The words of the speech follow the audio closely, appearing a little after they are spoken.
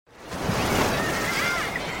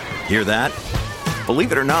Hear that?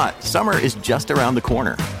 Believe it or not, summer is just around the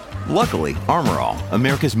corner. Luckily, Armor All,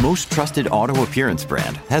 America's most trusted auto appearance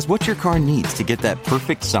brand, has what your car needs to get that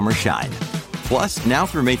perfect summer shine. Plus, now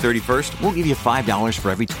through May 31st, we'll give you $5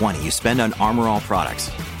 for every $20 you spend on Armor All products.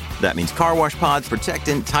 That means car wash pods,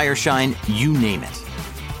 protectant, tire shine, you name it.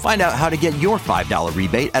 Find out how to get your $5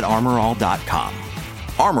 rebate at armorall.com.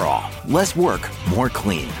 Armor All, less work, more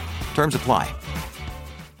clean. Terms apply.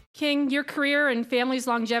 King, your career and family's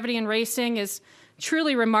longevity in racing is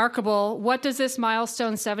truly remarkable. What does this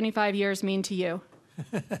milestone 75 years mean to you?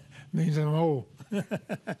 Means I'm old.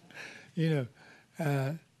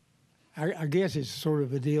 I guess it's sort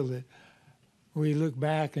of a deal that we look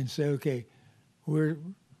back and say, okay, we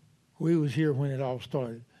was here when it all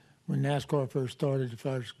started, when NASCAR first started, the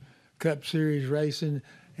first Cup Series racing,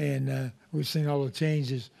 and we've seen all the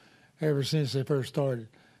changes ever since they first started.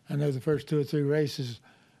 I know the first 2 or 3 races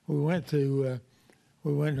we went in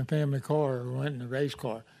a family car, we went in a race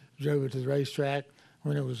car, drove it to the racetrack.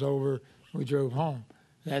 When it was over, we drove home.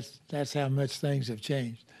 That's how much things have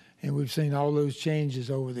changed. And we've seen all those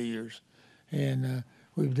changes over the years. And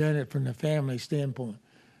we've done it from the family standpoint.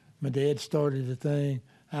 My dad started the thing.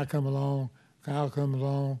 I come along, Kyle come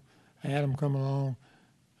along, Adam come along,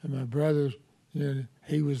 and my brother,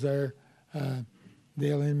 he was there,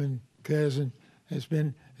 Dale Inman, cousin. It's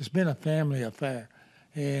been a family affair.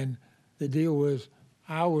 And the deal was,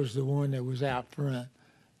 I was the one that was out front.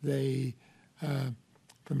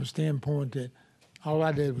 From a standpoint that all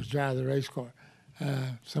I did was drive the race car.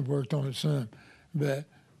 Some worked on it some. But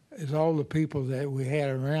it's all the people that we had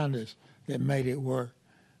around us that made it work.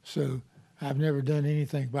 So I've never done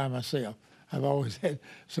anything by myself. I've always had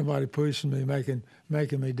somebody pushing me,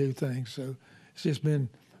 making me do things. So it's just been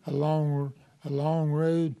a long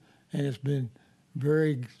road, and it's been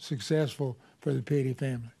very successful for the Petty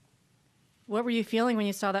family. What were you feeling when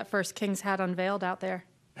you saw that first King's hat unveiled out there?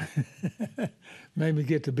 Made me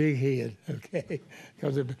get the big head, okay,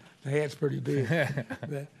 because the hat's pretty big.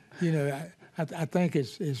 But, I think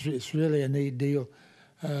it's really a neat deal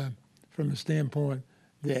from the standpoint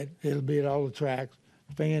that it'll be at all the tracks.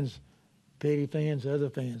 Fans, Petty fans,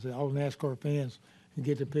 other fans, all NASCAR fans can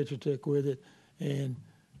get the picture took with it. And,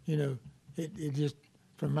 it just,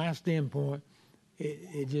 from my standpoint,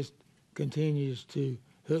 it just continues to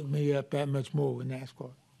hook me up that much more with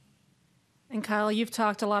NASCAR. And Kyle, you've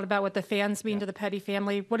talked a lot about what the fans mean to the Petty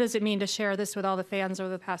family. What does it mean to share this with all the fans over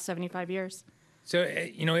the past 75 years? So,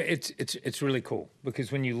 it's really cool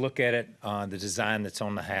because when you look at it, the design that's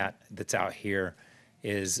on the hat that's out here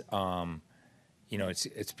is,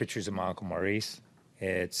 it's pictures of my Uncle Maurice.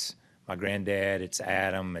 It's my granddad. It's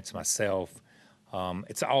Adam. It's myself.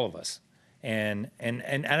 It's all of us. And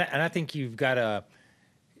I think you've got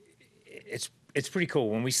it's pretty cool.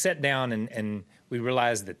 When we sat down and we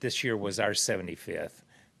realized that this year was our 75th,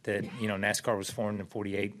 that, NASCAR was formed in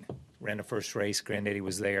 48, ran the first race, Granddaddy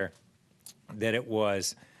was there, that it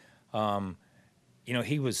was,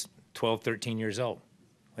 he was 12, 13 years old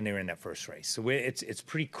when they were in that first race. So it's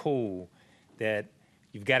pretty cool that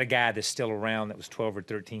you've got a guy that's still around that was 12 or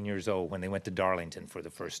 13 years old when they went to Darlington for the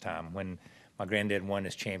first time, when my granddad won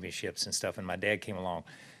his championships and stuff, and my dad came along.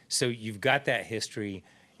 So you've got that history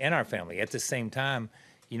in our family. At the same time,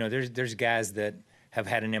 there's guys that have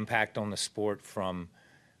had an impact on the sport from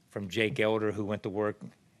Jake Elder, who went to work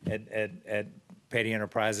at Petty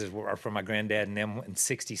Enterprises, or from my granddad and them in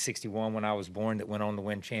 60, 61 when I was born, that went on to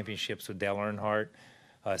win championships with Dale Earnhardt,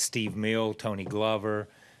 Steve Mill, Tony Glover,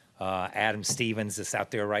 Adam Stevens that's out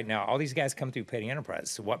there right now. All these guys come through Petty Enterprises.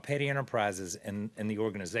 So what Petty Enterprises and the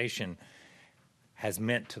organization has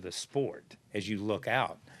meant to the sport as you look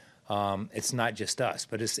out, it's not just us,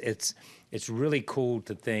 but it's really cool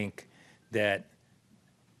to think that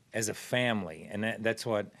as a family, and that's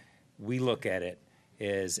what we look at it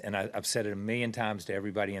is, and I've said it a million times to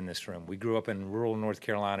everybody in this room. We grew up in rural North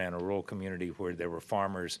Carolina in a rural community where there were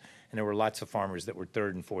farmers, and there were lots of farmers that were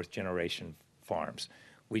 3rd and 4th generation farms.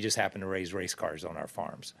 We just happened to raise race cars on our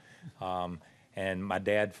farms. And my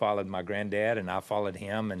dad followed my granddad, and I followed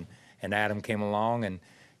him, and Adam came along, and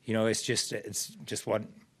it's just what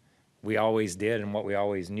we always did and what we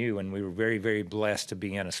always knew, and we were very, very blessed to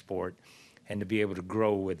be in a sport and to be able to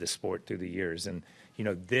grow with the sport through the years. And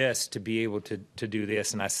to be able to do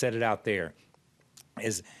this, and I said it out there,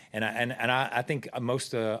 is, and I think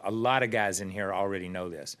a lot of guys in here already know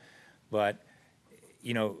this, but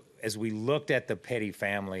as we looked at the Petty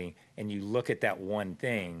family, and you look at that one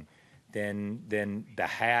thing, then the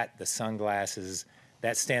hat, the sunglasses,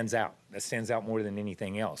 that stands out. That stands out more than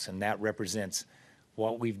anything else, and that represents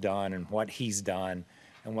what we've done and what he's done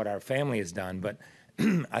and what our family has done. But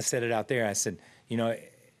I said it out there. I said,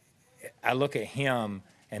 I look at him,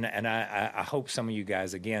 and I hope some of you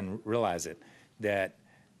guys, again, realize it, that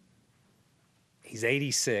he's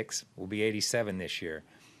 86, will be 87 this year.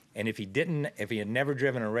 And if he had never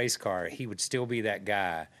driven a race car, he would still be that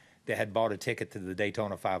guy that had bought a ticket to the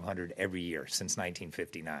Daytona 500 every year since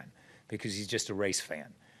 1959, because he's just a race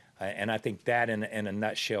fan. And I think that in a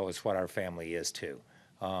nutshell is what our family is too.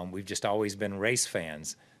 We've just always been race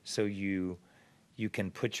fans. So you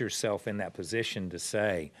can put yourself in that position to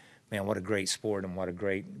say, man, what a great sport and what a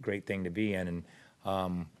great thing to be in.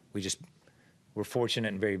 And we're fortunate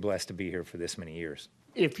and very blessed to be here for this many years.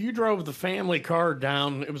 If you drove the family car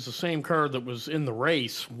down, it was the same car that was in the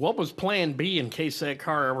race. What was plan B in case that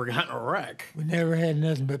car ever got in a wreck? We never had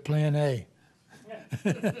nothing but plan A.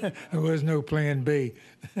 There was no plan B.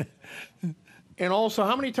 And also,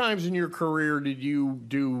 how many times in your career did you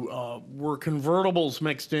were convertibles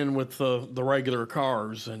mixed in with the regular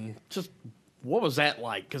cars? And just what was that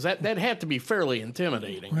like? Because that had to be fairly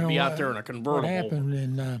intimidating to be out there in a convertible. What happened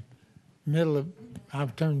in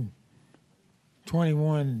I've turned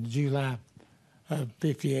 21 in July of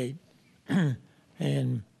 58 and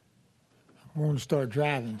I wanted to start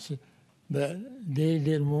driving. But Daddy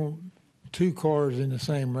didn't want two cars in the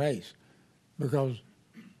same race because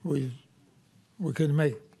we couldn't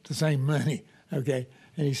make the same money, okay?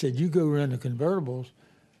 And he said, you go run the convertibles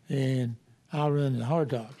and I'll run the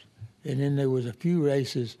hardtops. And then there was a few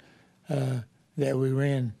races that we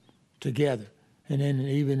ran together. And then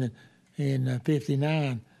even in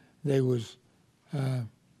 59, there was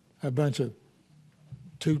a bunch of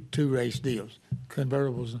two race deals,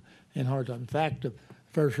 convertibles and hardtops. In fact, the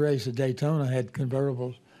first race at Daytona had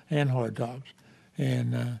convertibles and hardtops.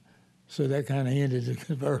 And so that kind of ended the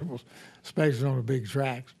convertibles, especially on the big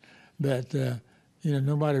tracks. But,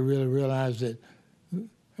 nobody really realized it.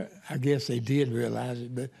 I guess they did realize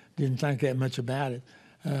it, but didn't think that much about it.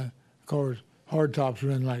 Of course, hardtops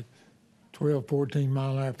run like 12, 14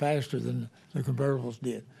 mile an hour faster than the convertibles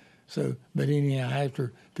did. So, but anyhow,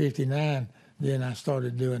 after 59, then I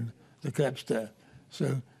started doing the Cup stuff.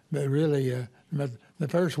 So, but really, the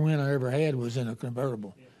first win I ever had was in a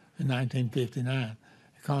convertible in 1959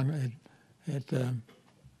 at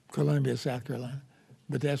Columbia, South Carolina.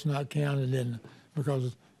 But that's not counted in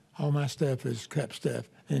because all my stuff is Cup stuff.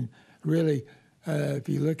 And really, if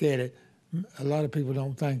you look at it, a lot of people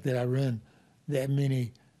don't think that I run that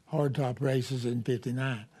many hardtop races in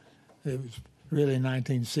 59. It was really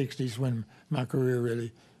 1960s when my career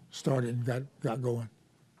really started and got going.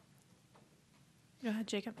 Go ahead,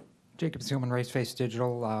 Jacob. Jacob Zuhlman, Raceface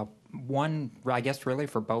Digital. One, I guess, really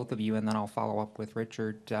for both of you, and then I'll follow up with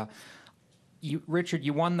Richard. Richard,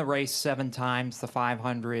 you won the race 7 times, the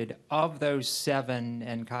 500. Of those 7,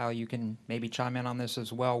 and Kyle, you can maybe chime in on this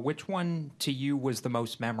as well, which one to you was the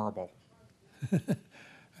most memorable?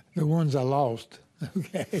 The ones I lost,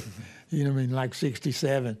 okay? Like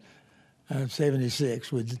 67,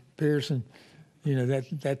 76 with Pearson,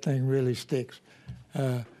 that thing really sticks.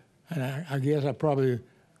 And I guess I probably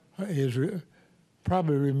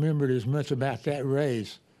remembered as much about that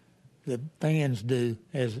race the fans do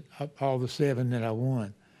as all the 7 that I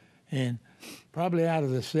won. And probably out of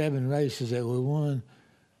the 7 races that we won,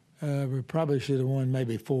 we probably should have won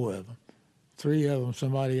maybe 4 of them. 3 of them,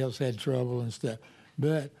 somebody else had trouble and stuff.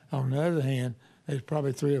 But on the other hand, there's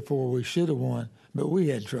probably 3 or 4 we should have won, but we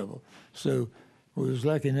had trouble. So we was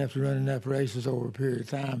lucky enough to run enough races over a period of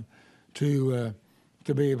time to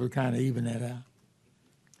be able to kind of even that out.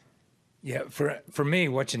 Yeah, for me,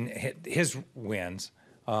 watching his wins,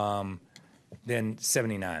 then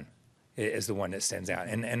 79 is the one that stands out.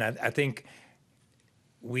 And I think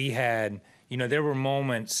we had, there were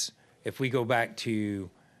moments, if we go back to,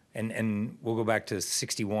 and we'll go back to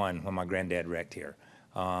 61 when my granddad wrecked here.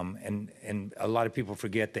 And a lot of people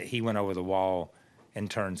forget that he went over the wall in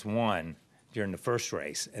turns 1 during the first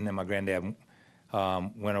race, and then my granddad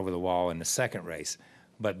went over the wall in the second race.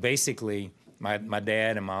 But basically, my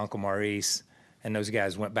dad and my Uncle Maurice and those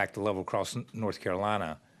guys went back to Level Cross, North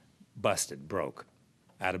Carolina, busted, broke,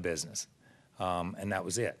 out of business. And that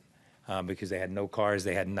was it, because they had no cars,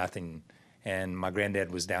 they had nothing. And my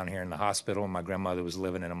granddad was down here in the hospital, and my grandmother was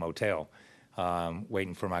living in a motel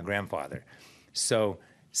waiting for my grandfather. So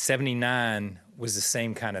 79 was the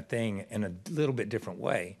same kind of thing in a little bit different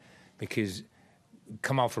way, because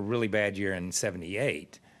come off a really bad year in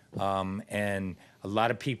 78, and a lot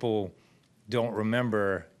of people don't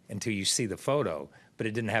remember until you see the photo, but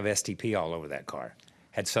it didn't have STP all over that car.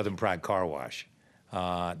 Had Southern Pride Car Wash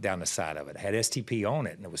down the side of it. Had STP on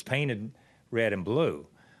it, and it was painted red and blue,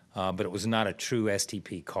 but it was not a true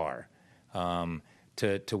STP car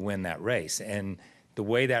to win that race. And the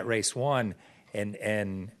way that race won,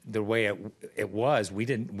 And the way it was,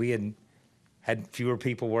 we had fewer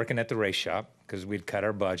people working at the race shop because we'd cut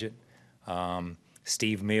our budget.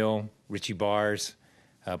 Steve Mill, Richie Bars,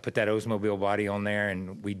 put that Oldsmobile body on there,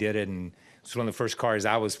 and we did it. And it's one of the first cars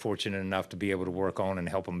I was fortunate enough to be able to work on and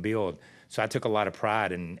help them build. So I took a lot of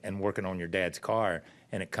pride in working on your dad's car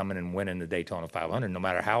and it coming and winning the Daytona 500, no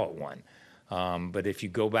matter how it won. But if you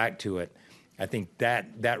go back to it, I think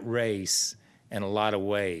that race, in a lot of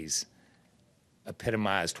ways,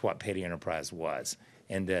 epitomized what Petty Enterprise was,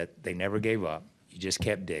 and that they never gave up. You just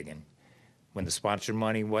kept digging. When the sponsor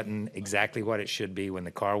money wasn't exactly what it should be, when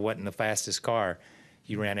the car wasn't the fastest car,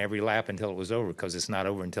 you ran every lap until it was over, because it's not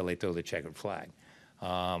over until they throw the checkered flag.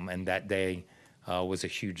 And that day was a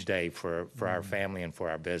huge day for our family and for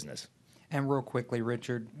our business. And real quickly,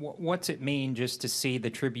 Richard, what's it mean just to see the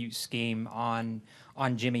tribute scheme on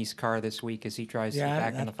Jimmy's car this week as he tries to get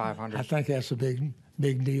back in the 500? I think that's a big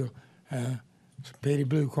deal. It's a Petty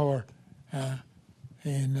blue car,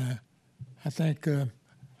 and I think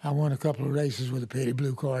I won a couple of races with a Petty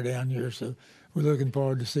blue car down here, so we're looking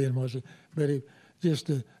forward to seeing what's it. But just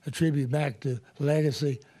a tribute back to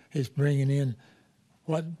legacy is bringing in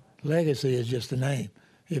what legacy is, just a name.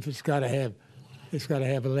 If it's got to have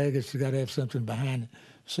a legacy, it's got to have something behind it.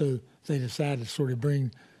 So they decided to sort of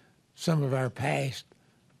bring some of our past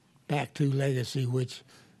back to legacy, which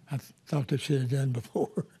I thought they should have done before.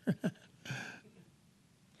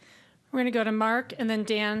 We're going to go to Mark, and then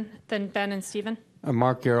Dan, then Ben and Stephen.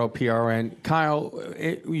 Mark Garrow, PRN. Kyle,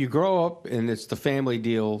 you grow up, and it's the family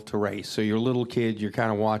deal to race. So you're a little kid, you're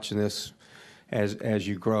kind of watching this as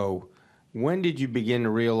you grow. When did you begin to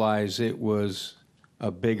realize it was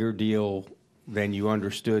a bigger deal than you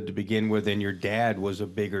understood to begin with, and your dad was a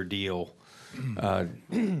bigger deal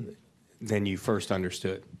than you first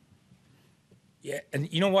understood? Yeah,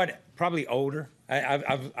 and you know what? Probably older.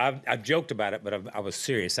 I've joked about it, but I was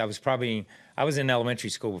serious. I was in elementary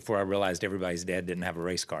school before I realized everybody's dad didn't have a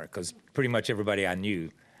race car, because pretty much everybody I knew,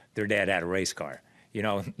 their dad had a race car. You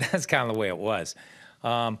know, that's kind of the way it was.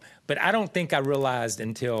 But I don't think I realized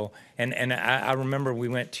until, and I remember we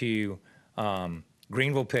went to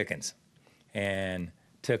Greenville Pickens and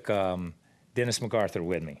took Dennis MacArthur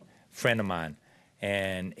with me, friend of mine,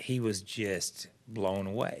 and he was just blown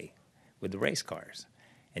away with the race cars.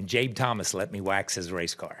 And Jabe Thomas let me wax his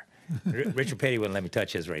race car. Richard Petty wouldn't let me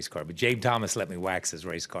touch his race car, but Jabe Thomas let me wax his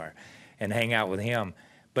race car and hang out with him.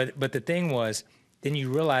 But the thing was, then you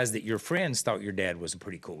realize that your friends thought your dad was a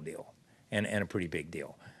pretty cool deal and a pretty big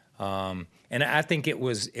deal. And I think it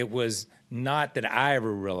was not that I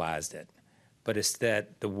ever realized it, but it's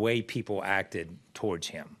that the way people acted towards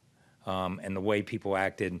him, and the way people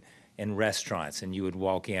acted in restaurants, and you would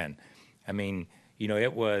walk in. I mean, you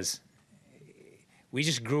know, we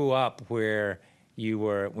just grew up where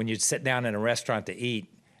when you'd sit down in a restaurant to eat,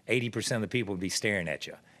 80% of the people would be staring at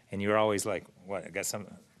you. And you're always like, what, I got some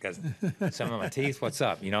on my teeth? What's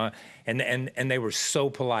up? You know? And they were so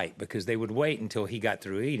polite, because they would wait until he got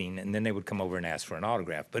through eating, and then they would come over and ask for an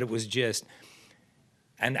autograph. But it was just,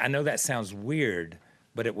 and I know that sounds weird,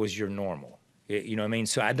 but it was your normal. You know what I mean?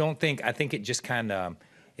 So I think it just kind of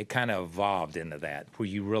evolved into that, where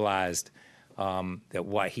you realized that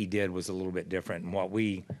what he did was a little bit different, and what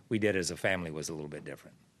we did as a family was a little bit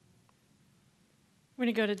different. We're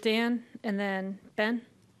going to go to Dan, and then Ben.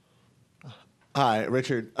 Hi,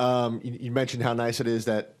 Richard. You mentioned how nice it is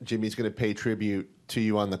that Jimmy's going to pay tribute to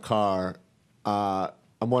you on the car. I'm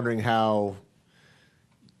wondering how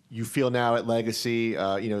you feel now at Legacy.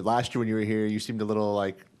 Last year when you were here, you seemed a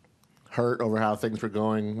little hurt over how things were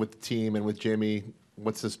going with the team and with Jimmy.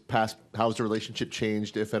 How's the relationship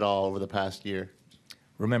changed, if at all, over the past year?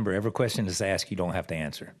 Remember, every question that's asked, you don't have to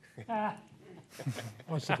answer.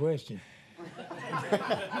 What's the question?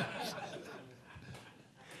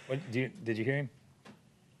 Did you hear him?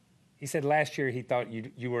 He said last year he thought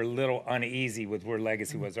you were a little uneasy with where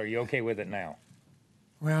Legacy was. Are you okay with it now?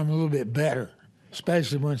 Well, I'm a little bit better,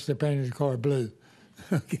 especially once they painted the car blue.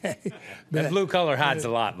 Okay. That blue color hides a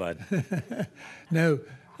lot, bud. No,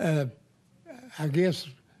 I guess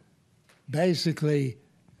basically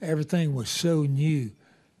everything was so new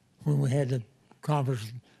when we had the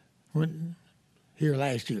conference here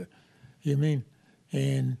last year. You know what I mean?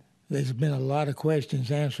 And there's been a lot of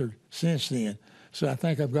questions answered since then. So I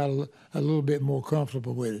think I've got a little bit more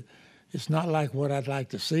comfortable with it. It's not like what I'd like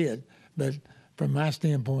to see it, but from my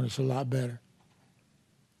standpoint, it's a lot better.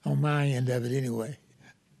 On my end of it anyway.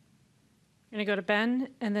 I'm going to go to Ben,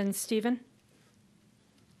 and then Stephen.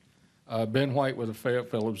 Ben White with the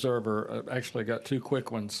Fayetteville Observer. Actually got two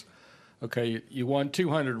quick ones. Okay, you won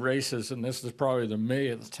 200 races, and this is probably the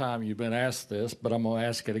millionth time you've been asked this, but I'm going to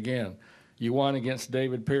ask it again. You won against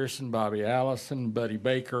David Pearson, Bobby Allison, Buddy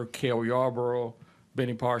Baker, Cale Yarborough,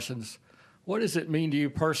 Benny Parsons. What does it mean to you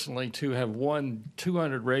personally to have won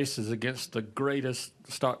 200 races against the greatest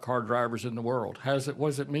stock car drivers in the world? What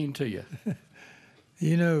does it mean to you?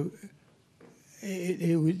 You know,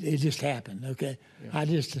 it just happened. Okay, yeah.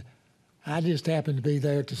 I just happened to be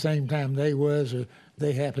there at the same time they was, or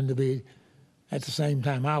they happened to be at the same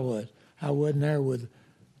time I was. I wasn't there with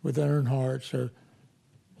Earnhardt's or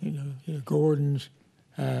you know Gordon's,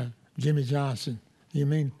 Jimmy Johnson. You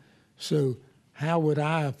mean so? How would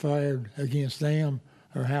I have fared against them,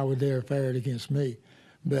 or how would they have fared against me?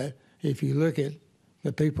 But if you look at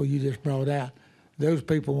the people you just brought out, those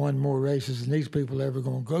people won more races than these people ever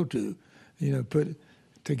going to go to, you know, put it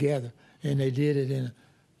together. And they did it in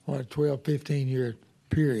a 12, 15-year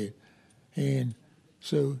period. And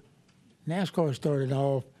so NASCAR started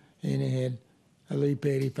off, and it had Lee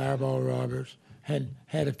Petty, Fireball Roberts, had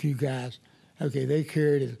a few guys. Okay, they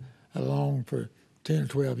carried it along for 10 or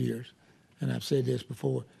 12 years. And I've said this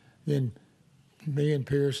before. Then me and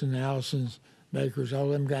Pearson, Allison's, Bakers, all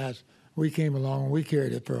them guys, we came along and we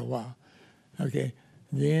carried it for a while. Okay,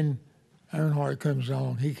 then Earnhardt comes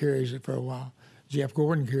along, he carries it for a while. Jeff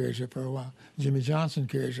Gordon carries it for a while. Jimmy Johnson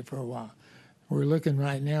carries it for a while. We're looking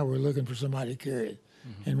for somebody to carry it.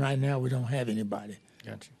 Mm-hmm. And right now we don't have anybody.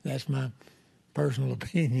 Gotcha. That's my personal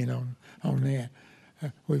opinion on that.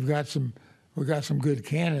 We've got some good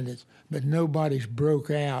candidates, but nobody's broke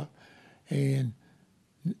out and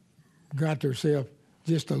got themselves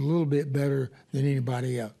just a little bit better than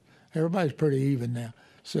anybody else. Everybody's pretty even now.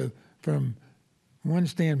 So from one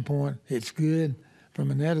standpoint, it's good.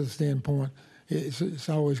 From another standpoint, it's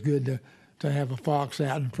always good to have a fox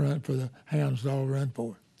out in front for the hounds to all run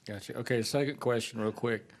for. Gotcha. Okay, second question real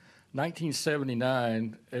quick.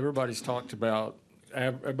 1979, everybody's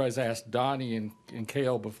asked Donnie and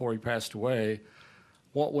Cale before he passed away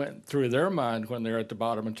what went through their mind when they're at the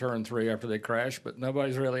bottom of turn 3 after they crashed, but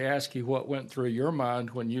nobody's really asked you what went through your mind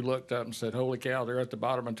when you looked up and said, holy cow, they're at the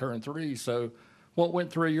bottom of turn 3. So what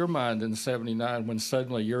went through your mind in 79 when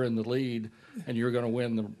suddenly you're in the lead and you're going to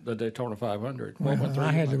win the Daytona 500?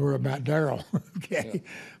 I had to worry about Darrell, okay, yeah.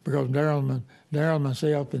 Because Darrell and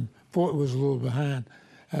myself and Fort was a little behind.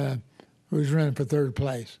 We was running for third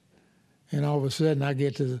place. And all of a sudden I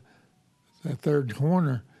get to the third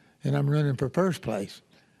corner and I'm running for first place.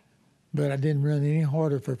 But I didn't run any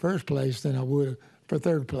harder for first place than I would have for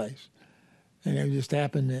third place. And it just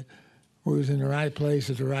happened that we was in the right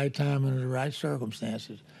place at the right time under the right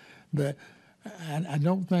circumstances. But I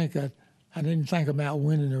don't think I didn't think about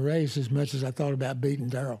winning the race as much as I thought about beating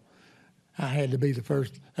Darrell. I had to be the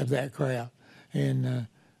first of that crowd. And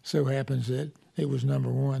so happens that it was number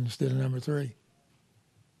 1 instead of number 3.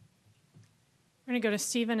 We're going to go to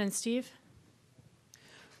Stephen and Steve.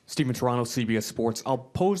 Stephen Toronto, CBS Sports. I'll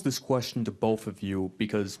pose this question to both of you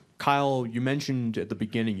because, Kyle, you mentioned at the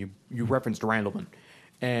beginning, you referenced Randleman.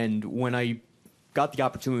 And when I got the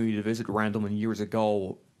opportunity to visit Randleman years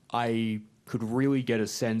ago, I could really get a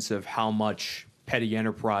sense of how much Petty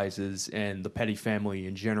Enterprises and the Petty family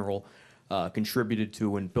in general contributed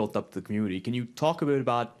to and built up the community. Can you talk a bit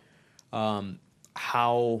about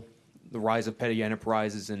how the rise of Petty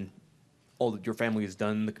Enterprises and all that your family has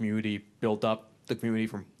done in the community built up the community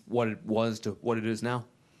from what it was to what it is now?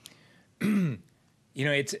 Randleman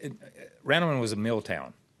was a mill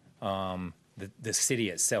town. The city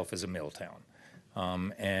itself is a mill town,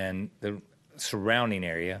 and the surrounding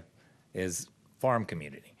area is farm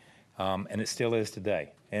community, and it still is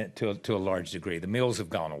today, and to a large degree. The mills have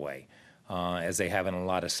gone away, as they have in a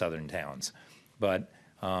lot of southern towns, but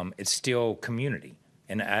it's still community,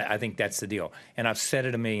 and I think that's the deal. And I've said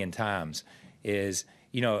it a million times: is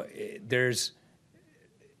there's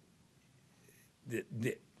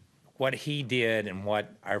what he did and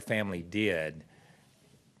what our family did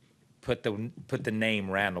put the name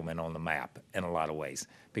Randleman on the map in a lot of ways,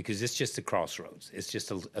 because it's just a crossroads. It's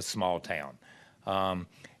just a small town,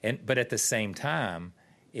 but at the same time,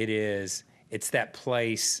 it's that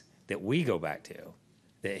place that we go back to,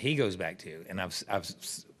 that he goes back to, and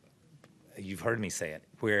you've heard me say it,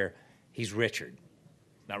 where he's Richard,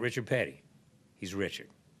 not Richard Petty, he's Richard,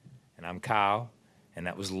 and I'm Kyle, and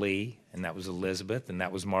that was Lee, and that was Elizabeth, and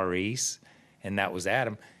that was Maurice, and that was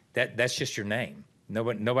Adam. That's just your name.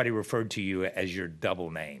 Nobody referred to you as your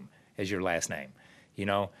double name, as your last name,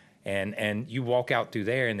 and you walk out through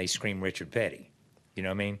there and they scream Richard Petty, you know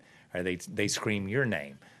what I mean? Or they scream your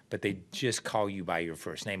name, but they just call you by your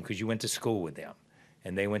first name because you went to school with them,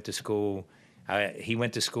 and they went to school. He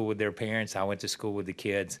went to school with their parents. I went to school with the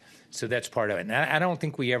kids. So that's part of it. And I don't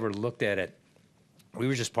think we ever looked at it we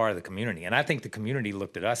were just part of the community. And I think the community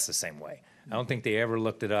looked at us the same way. I don't think they ever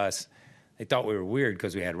looked at us. They thought we were weird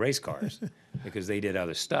because we had race cars, because they did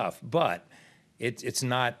other stuff. But it's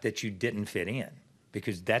not that you didn't fit in,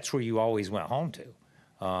 because that's where you always went home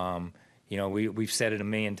to. You know, we've said it a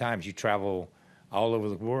million times. You travel all over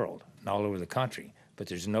the world and all over the country, but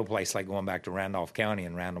there's no place like going back to Randolph County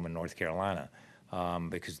and Randleman, North Carolina,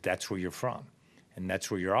 because that's where you're from, and that's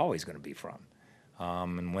where you're always going to be from.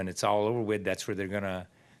 And when it's all over with, that's where they're gonna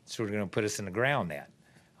put us in the ground at,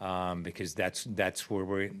 because that's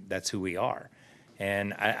who we are.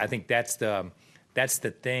 And I think that's the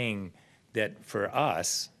thing that for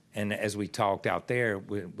us, and as we talked out there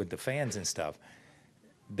with the fans and stuff,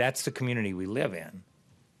 that's the community we live in.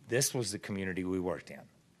 This was the community we worked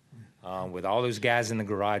in, with all those guys in the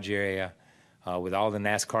garage area, with all the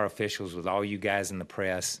NASCAR officials, with all you guys in the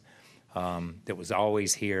press, that was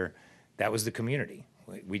always here. That was the community.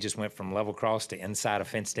 We just went from level cross to inside a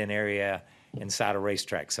fenced-in area, inside a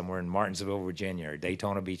racetrack somewhere in Martinsville, Virginia, or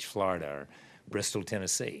Daytona Beach, Florida, or Bristol,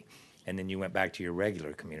 Tennessee, and then you went back to your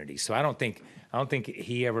regular community. So I don't think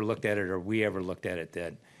he ever looked at it, or we ever looked at it,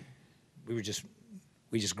 that we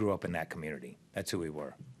just grew up in that community. That's who we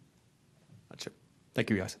were. That's it.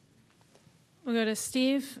 Thank you, guys. We'll go to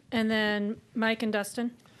Steve, and then Mike and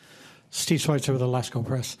Dustin. Steve Schweitzer with the Lasco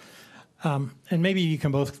Press. And maybe you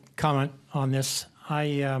can both comment on this.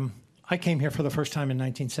 I came here for the first time in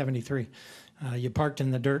 1973. You parked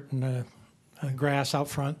in the dirt and the grass out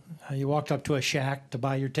front. You walked up to a shack to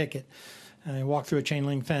buy your ticket. You walked through a chain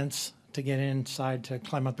link fence to get inside to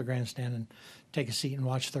climb up the grandstand and take a seat and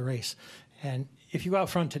watch the race. And if you go out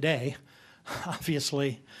front today,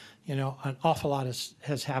 obviously, you know, an awful lot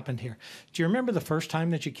has happened here. Do you remember the first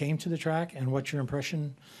time that you came to the track and what your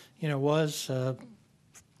impression, you know, was?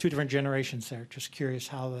 Two different generations there. Just curious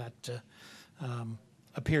how that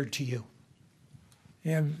appeared to you.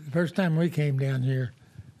 Yeah, the first time we came down here,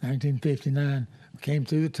 1959, we came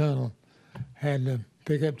through the tunnel, had the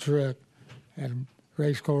pickup truck, had a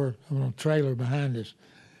race car on a trailer behind us,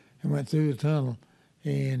 and went through the tunnel,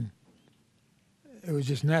 and it was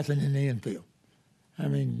just nothing in the infield. I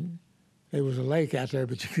mean, there was a lake out there,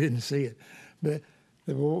 but you couldn't see it. But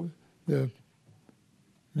the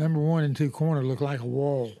number 1 and 2 corner looked like a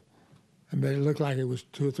wall, but it looked like it was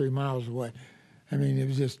 2 or 3 miles away. I mean, it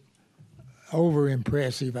was just over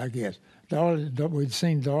impressive, I guess. We'd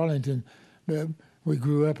seen Darlington, but we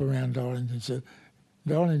grew up around Darlington, so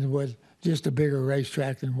Darlington was just a bigger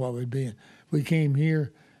racetrack than what we'd been. We came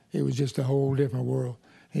here, it was just a whole different world.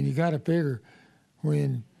 And you got to figure,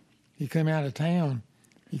 when you come out of town,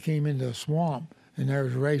 you came into a swamp, and there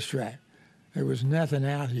was a racetrack. There was nothing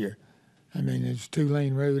out here. I mean, there's a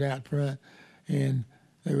 2-lane road out front, and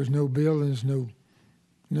there was no buildings, none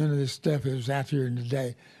of this stuff that was out here in the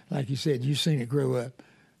day. Like you said, you've seen it grow up.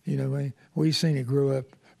 You know what I mean? We've seen it grow up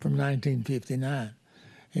from 1959.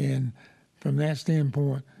 And from that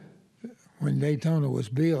standpoint, when Daytona was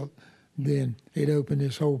built, then it opened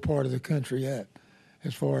this whole part of the country up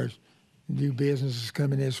as far as new businesses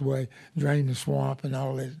coming this way, drain the swamp and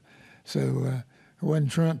all that. So it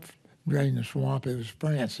wasn't Trump drained the swamp, it was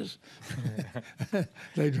Francis.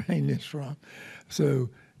 They drained this swamp. So,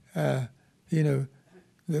 you know,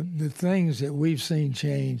 the things that we've seen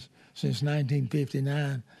change since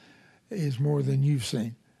 1959 is more than you've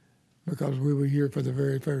seen, because we were here for the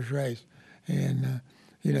very first race. And,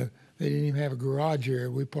 you know, they didn't even have a garage area.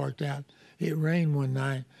 We parked out. It rained one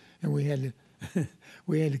night, and we had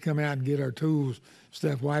to come out and get our tools,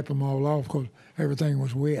 wipe them all off because everything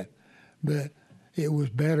was wet. But it was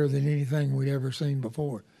better than anything we'd ever seen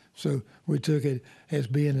before. So we took it as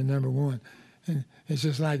being the number 1. And it's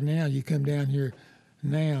just like now, you come down here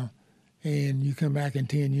now and you come back in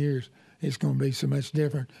 10 years, it's going to be so much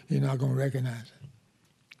different, you're not going to recognize it.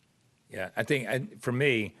 Yeah, I think for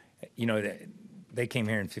me, you know, they came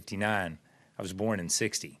here in 59. I was born in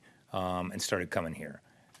 60 and started coming here.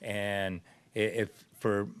 And if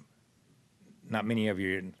for not many of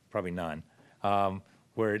you, probably none,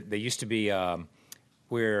 where they used to be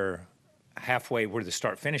where halfway where the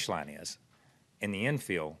start-finish line is in the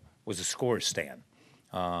infield was a scorer's stand,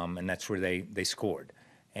 and that's where they scored.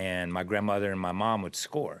 And my grandmother and my mom would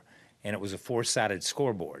score, and it was a 4-sided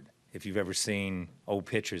scoreboard. If you've ever seen old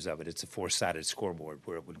pictures of it, it's a 4-sided scoreboard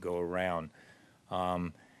where it would go around.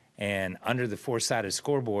 And under the 4-sided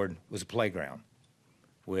scoreboard was a playground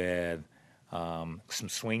with some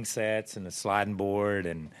swing sets and a sliding board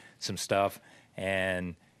and some stuff.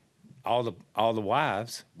 And all the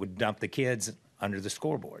wives would dump the kids under the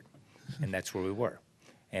scoreboard, and that's where we were.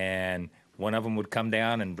 And one of them would come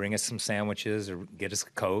down and bring us some sandwiches or get us a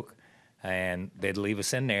Coke. And they'd leave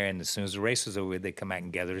us in there, and as soon as the race was over, they'd come back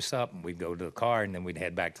and gather us up, and we'd go to the car, and then we'd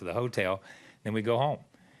head back to the hotel, then we'd go home.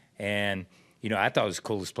 And, you know, I thought it was the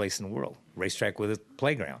coolest place in the world, racetrack with a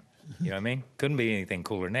playground. You know what I mean? Couldn't be anything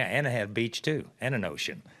cooler than that. And it had a beach, too, and an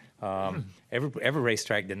ocean. Every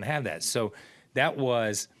racetrack didn't have that. So that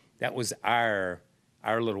was our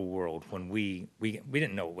little world when we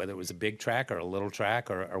didn't know whether it was a big track or a little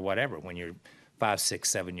track or whatever when you're 5, 6,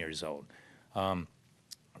 7 years old.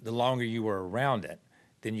 The longer you were around it,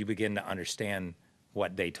 then you begin to understand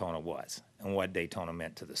what Daytona was and what Daytona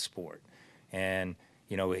meant to the sport. And,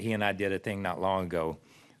 you know, he and I did a thing not long ago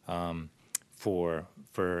for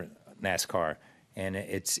NASCAR. And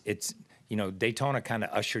it's you know, Daytona kind of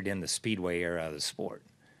ushered in the speedway era of the sport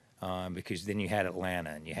because then you had Atlanta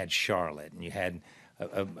and you had Charlotte and you had,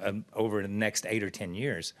 over the next 8 or 10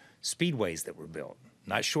 years, speedways that were built,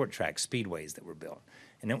 not short track, speedways that were built.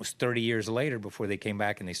 And it was 30 years later before they came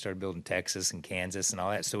back and they started building Texas and Kansas and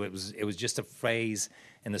all that. So it was just a phase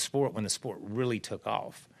in the sport when the sport really took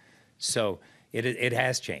off. So it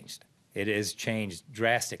has changed. It has changed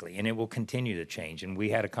drastically, and it will continue to change. And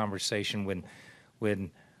we had a conversation with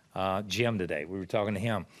Jim today. We were talking to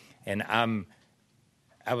him, and I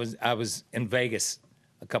was in Vegas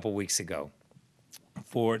a couple weeks ago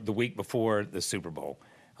for the week before the Super Bowl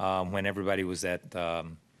when everybody was at the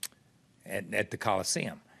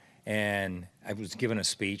Coliseum. And I was giving a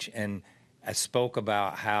speech, and I spoke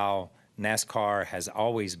about how NASCAR has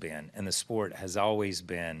always been, and the sport has always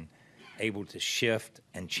been, able to shift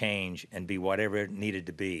and change and be whatever it needed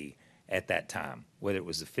to be at that time, whether it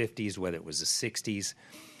was the 50s, whether it was the 60s,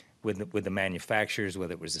 with the manufacturers,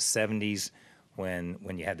 whether it was the 70s, when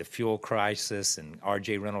you had the fuel crisis and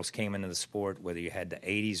R.J. Reynolds came into the sport, whether you had the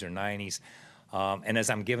 80s or 90s. And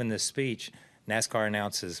as I'm giving this speech, NASCAR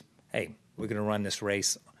announces, hey, we're going to run this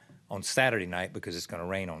race on Saturday night because it's going to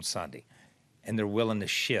rain on Sunday. And they're willing to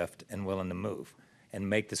shift and willing to move and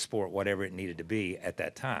make the sport whatever it needed to be at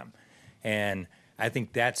that time. And I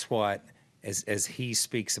think that's what, as he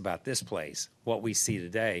speaks about this place, what we see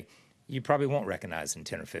today, you probably won't recognize in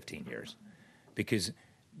 10 or 15 years because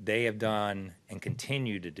they have done and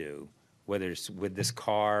continue to do, whether it's with this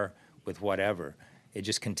car, with whatever, it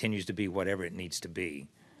just continues to be whatever it needs to be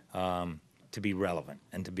relevant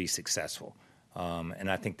and to be successful.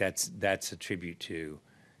 And I think that's a tribute to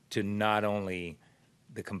not only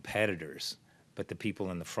the competitors, but the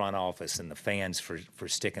people in the front office and the fans for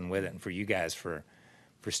sticking with it, and for you guys for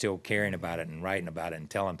still caring about it and writing about it and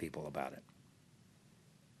telling people about it.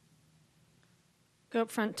 Go up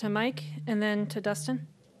front to Mike and then to Dustin.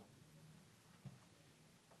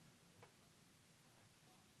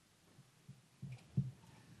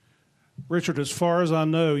 Richard, as far as I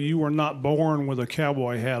know, you were not born with a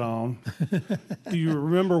cowboy hat on. Do you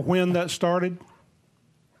remember when that started?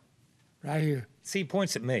 Right here. See, he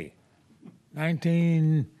points at me.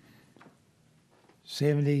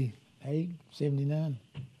 1978, 79,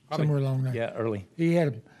 Probably, somewhere along there. Yeah, early. He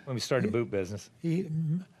had When we started the boot business.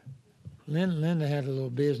 Linda had a little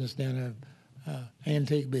business down there,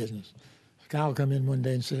 antique business. Kyle come in one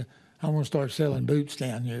day and said, I want to start selling boots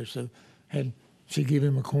down here. So she gave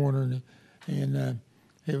him a corner, and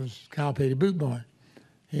it was Kyle Petty Boot Barn.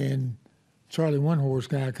 And Charlie One Horse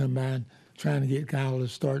guy come by and trying to get Kyle to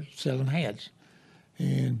start selling hats.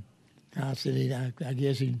 And I said, I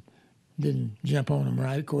guess he didn't jump on him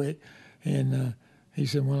right quick. And he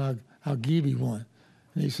said, well, I'll give you one.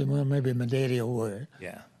 And he said, well, maybe my daddy will wear it.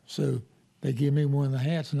 Yeah. So they gave me one of the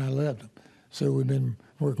hats, and I loved them. So we've been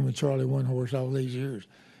working with Charlie One Horse all these years.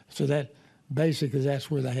 So that basically,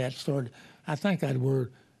 that's where the hat started. I think I'd wear,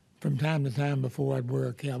 from time to time before, I'd wear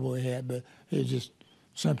a cowboy hat, but it was just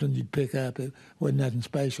something you'd pick up. It wasn't nothing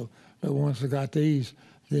special. But once I got these,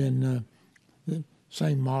 then the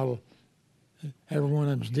same model. Every one of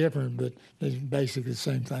them's different, but it's basically the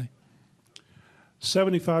same thing.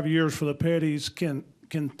 75 years for the Petties.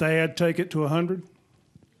 Can Thad take it to 100?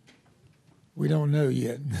 We don't know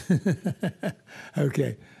yet.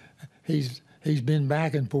 Okay. He's been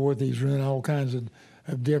back and forth. He's run all kinds of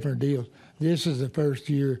different deals. This is the first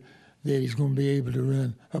year that he's going to be able to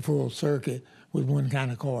run a full circuit with one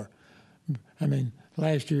kind of car. I mean,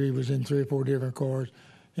 last year he was in 3 or 4 different cars,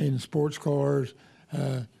 in sports cars,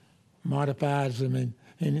 modifieds. I mean,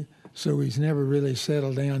 and so he's never really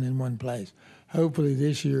settled down in one place. Hopefully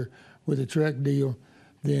this year with the truck deal,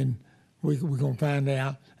 then we're going to find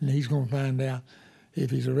out, and he's going to find out if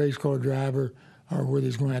he's a race car driver or whether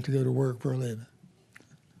he's going to have to go to work for a living.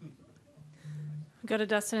 Go to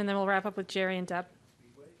Dustin, and then we'll wrap up with Jerry and Deb.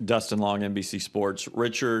 Dustin Long, NBC Sports.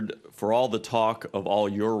 Richard, for all the talk of all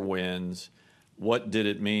your wins, what did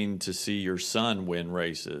it mean to see your son win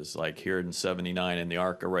races, like here in '79 in the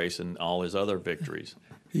ARCA race and all his other victories?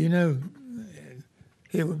 You know,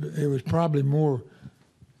 it was probably more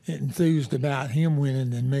enthused about him winning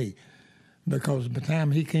than me, because by the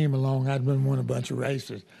time he came along, I'd won a bunch of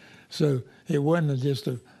races. So it wasn't just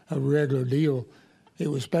a regular deal. It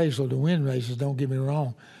was special to win races, don't get me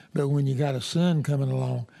wrong. But when you got a son coming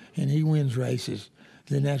along and he wins races,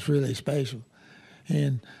 then that's really special.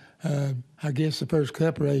 And I guess the first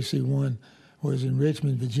Cup race he won was in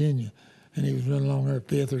Richmond, Virginia, and he was running along there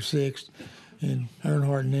 5th or 6th, and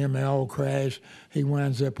Earnhardt and them, they all crashed. He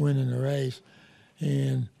winds up winning the race.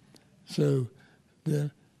 And so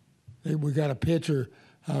we got a picture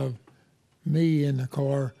of me in the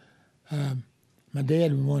car. My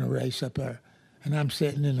dad won a race up there, and I'm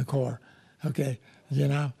sitting in the car. Okay,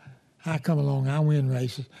 then I come along, I win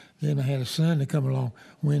races. Then I had a son to come along,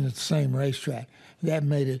 win at the same racetrack. That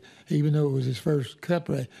made it, even though it was his first Cup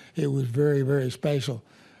race, it was very, very special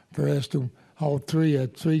for us to, all three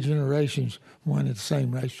generations won at the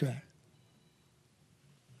same racetrack.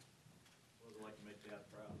 What was it like to make Dad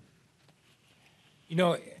proud? You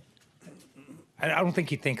know, I don't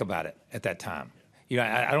think you think about it at that time. You know,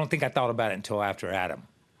 I don't think I thought about it until after Adam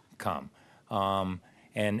come.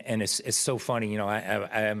 And it's so funny, you know,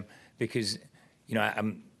 I am, because, you know,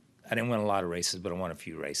 I didn't win a lot of races, but I won a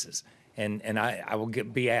few races. And I will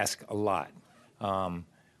be asked a lot,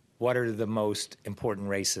 what are the most important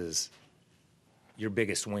races, your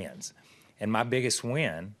biggest wins? And my biggest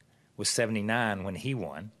win was '79 when he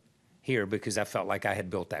won here, because I felt like I had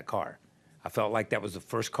built that car. I felt like that was the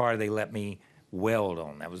first car they let me weld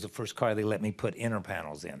on. That was the first car they let me put inner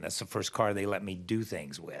panels in. That's the first car they let me do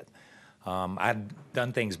things with. I'd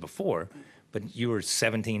done things before, but you were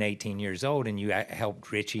 17, 18 years old, and you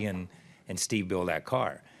helped Richie and Steve build that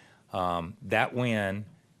car. That win,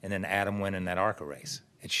 and then Adam winning that ARCA race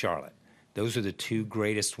at Charlotte. Those are the two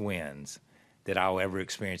greatest wins that I'll ever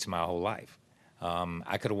experience in my whole life.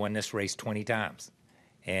 I could have won this race 20 times,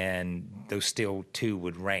 and those still two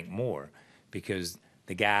would rank more, because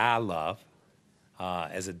the guy I love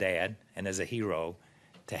as a dad and as a hero,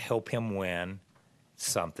 to help him win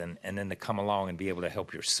something, and then to come along and be able to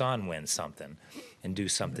help your son win something and do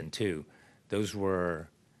something too. Those are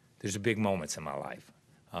big moments in my life,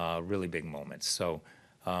 really big moments. So,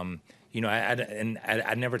 you know,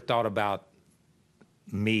 I never thought about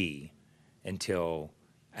me until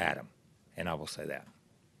Adam, and I will say that.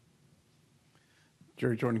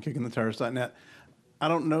 Jerry Jordan, KickingTheTires.net. I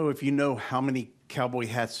don't know if you know how many cowboy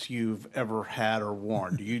hats you've ever had or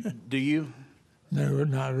worn. Do you? Do you? No,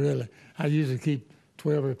 not really. I usually keep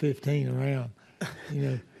 12 or 15 around, you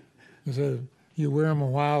know. So you wear them a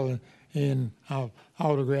while, and I'll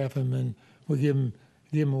autograph them, and we give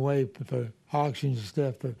them away for auctions and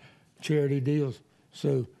stuff, for charity deals.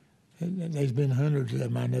 So there's been hundreds of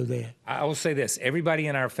them, I know that. I will say this. Everybody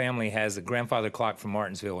in our family has a grandfather clock from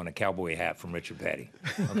Martinsville and a cowboy hat from Richard Petty.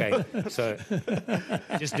 Okay? So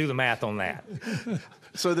just do the math on that.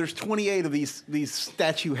 So there's 28 of these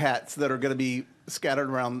statue hats that are going to be scattered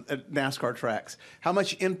around at NASCAR tracks. How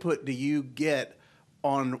much input do you get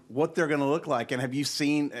on what they're going to look like? And have you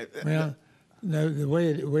seen? Well, no, the way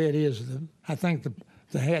it is, I think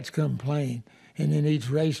the hats come plain, and then each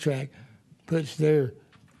racetrack puts their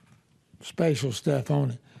special stuff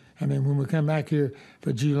on it. I mean, when we come back here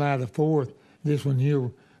for July the 4th, this one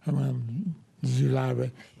here,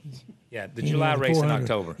 July. Yeah, the July race in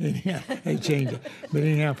October. Yeah, they change it. But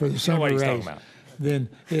anyhow, for the summer race, then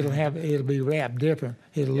it'll be wrapped different.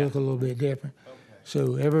 It'll look a little bit different. Okay.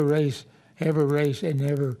 So every race, and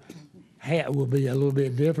every hat will be a little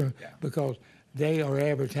bit different, because they are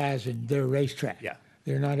advertising their racetrack. Yeah.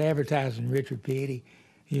 They're not advertising Richard Petty.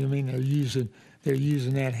 You know what I mean? They're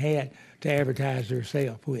using that hat to advertise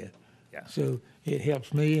themselves with. Yeah. So it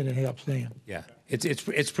helps me and it helps them. Yeah.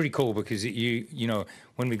 It's pretty cool, because you know,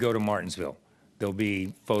 when we go to Martinsville, there'll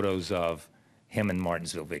be photos of him in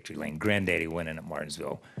Martinsville Victory Lane, Granddaddy winning at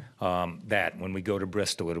Martinsville. That when we go to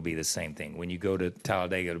Bristol, it'll be the same thing. When you go to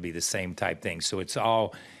Talladega, it'll be the same type thing. So it's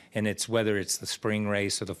all, and it's whether it's the spring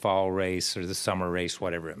race or the fall race or the summer race,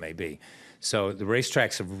 whatever it may be. So the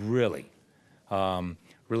racetracks have really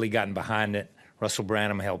gotten behind it. Russell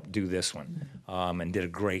Branham helped do this one, and did a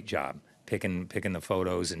great job picking the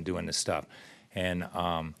photos and doing the stuff. And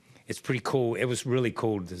it's pretty cool. It was really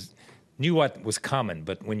cool. Knew what was coming,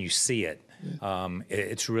 but when you see it,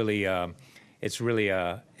 it's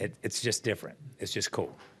just different. It's just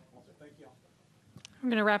cool. I'm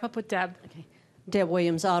going to wrap up with Deb. Okay. Deb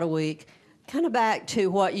Williams, Auto Week. Kind of back to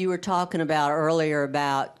what you were talking about earlier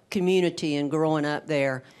about community and growing up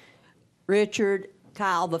there. Richard,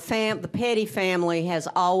 Kyle, the Petty family has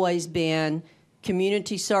always been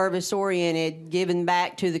community service oriented, giving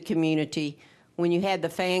back to the community. When you had the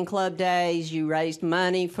fan club days, you raised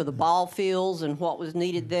money for the ball fields and what was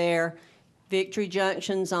needed there. Victory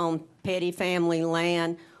Junctions on Petty family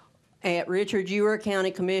land. Richard, you were a county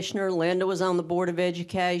commissioner. Linda was on the Board of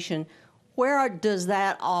Education. Where does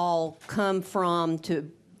that all come from, to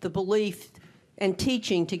the belief and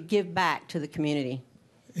teaching to give back to the community?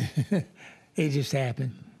 It just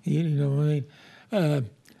happened. You know what I mean?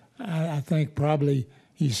 I think probably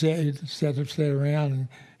he sat around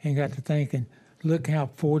and got to thinking, look how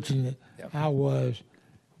fortunate I was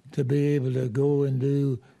to be able to go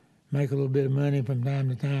and make a little bit of money from time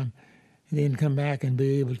to time, and then come back and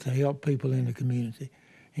be able to help people in the community.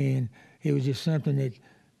 And it was just something that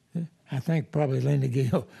I think probably Linda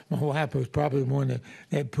Gill, my wife, was probably one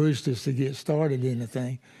that pushed us to get started in the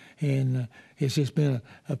thing. And it's just been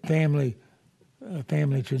a family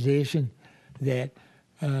tradition that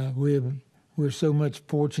we're so much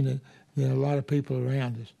fortunate than a lot of people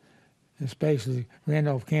around us. Especially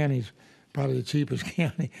Randolph County is probably the cheapest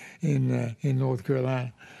county in North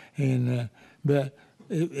Carolina. And but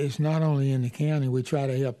it's not only in the county. We try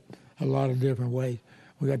to help a lot of different ways.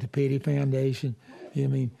 We got the Petty Foundation. I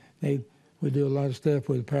mean, we do a lot of stuff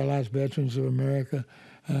with Paralyzed Veterans of America.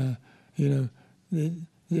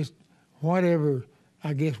 Just whatever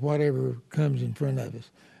comes in front of us.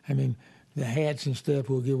 I mean, the hats and stuff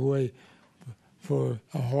we'll give away for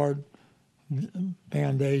a heart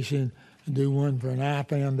foundation, do one for an eye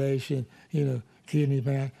foundation, kidney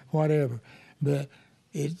foundation, whatever. But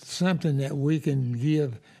it's something that we can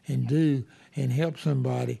give and do and help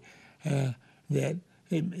somebody that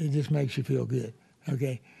it just makes you feel good,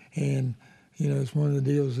 okay? And, it's one of the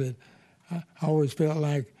deals that I always felt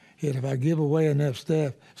like if I give away enough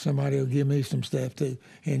stuff, somebody will give me some stuff too.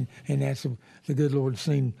 And that's the good Lord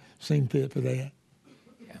seen fit for that.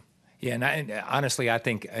 Yeah, and honestly, I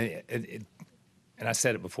think, and I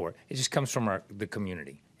said it before, it just comes from the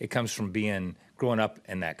community. It comes from growing up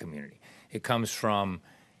in that community. It comes from,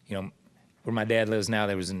 where my dad lives now,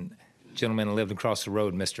 there was a gentleman who lived across the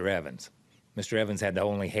road, Mr. Evans. Mr. Evans had the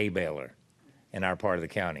only hay baler in our part of the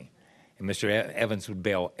county. And Mr. Evans would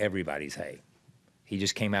bale everybody's hay. He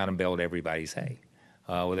just came out and baled everybody's hay.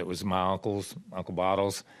 Whether it was my Uncle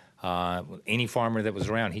Bottles, any farmer that was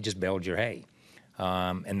around, he just baled your hay.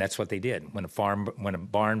 And that's what they did. When a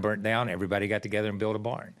barn burnt down, everybody got together and built a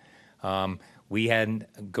barn. We had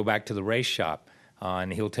go back to the race shop,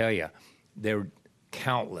 and he'll tell you, there were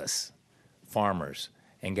countless farmers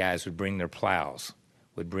and guys would bring their plows,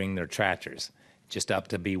 would bring their tractors, just up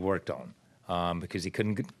to be worked on, because he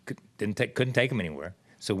couldn't take them anywhere.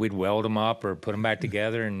 So we'd weld them up or put them back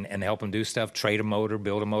together and help them do stuff, trade a motor,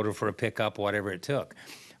 build a motor for a pickup, whatever it took.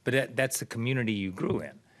 But that's the community you grew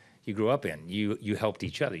in. You grew up in. You helped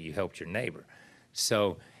each other. You helped your neighbor.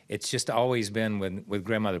 So it's just always been with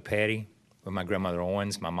Grandmother Petty, with my grandmother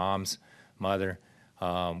Owens, my mom's mother,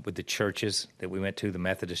 with the churches that we went to, the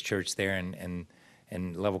Methodist church there in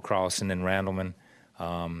Level Cross and then Randleman.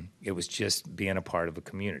 It was just being a part of a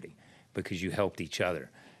community because you helped each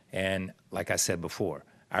other. And like I said before,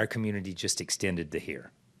 our community just extended to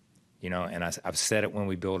here. And I've said it when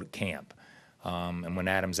we built a camp and when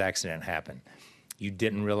Adam's accident happened. You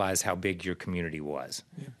didn't realize how big your community was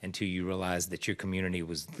until you realized that your community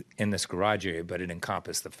was in this garage area, but it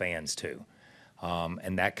encompassed the fans too.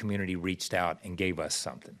 And that community reached out and gave us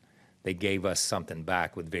something. They gave us something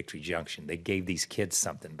back with Victory Junction. They gave these kids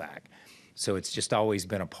something back. So it's just always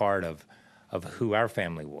been a part of who our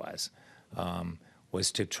family was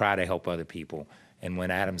to try to help other people. And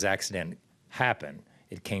when Adam's accident happened,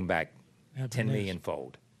 it came back 10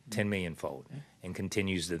 million-fold, and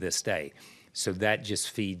continues to this day. So that just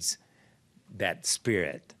feeds that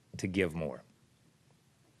spirit to give more.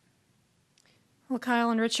 Well, Kyle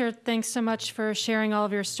and Richard, thanks so much for sharing all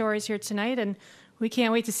of your stories here tonight, and we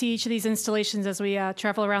can't wait to see each of these installations as we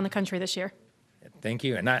travel around the country this year. Thank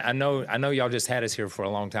you. And I know y'all just had us here for a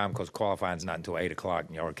long time because qualifying's not until 8 o'clock,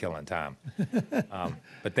 and y'all are killing time.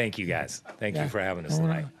 But thank you, guys. Thank you for having us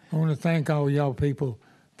tonight. I want to thank all y'all people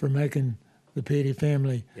for making the Petty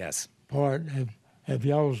family part of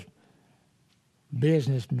y'all's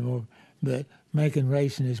business, but making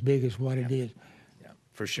racing as big as what it is. Yeah,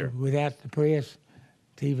 for sure. Without the press,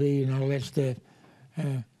 TV, and all that stuff,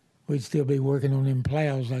 we'd still be working on them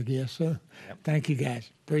plows, I guess. So thank you,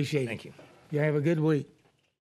 guys. Appreciate it. Thank you. You have a good week.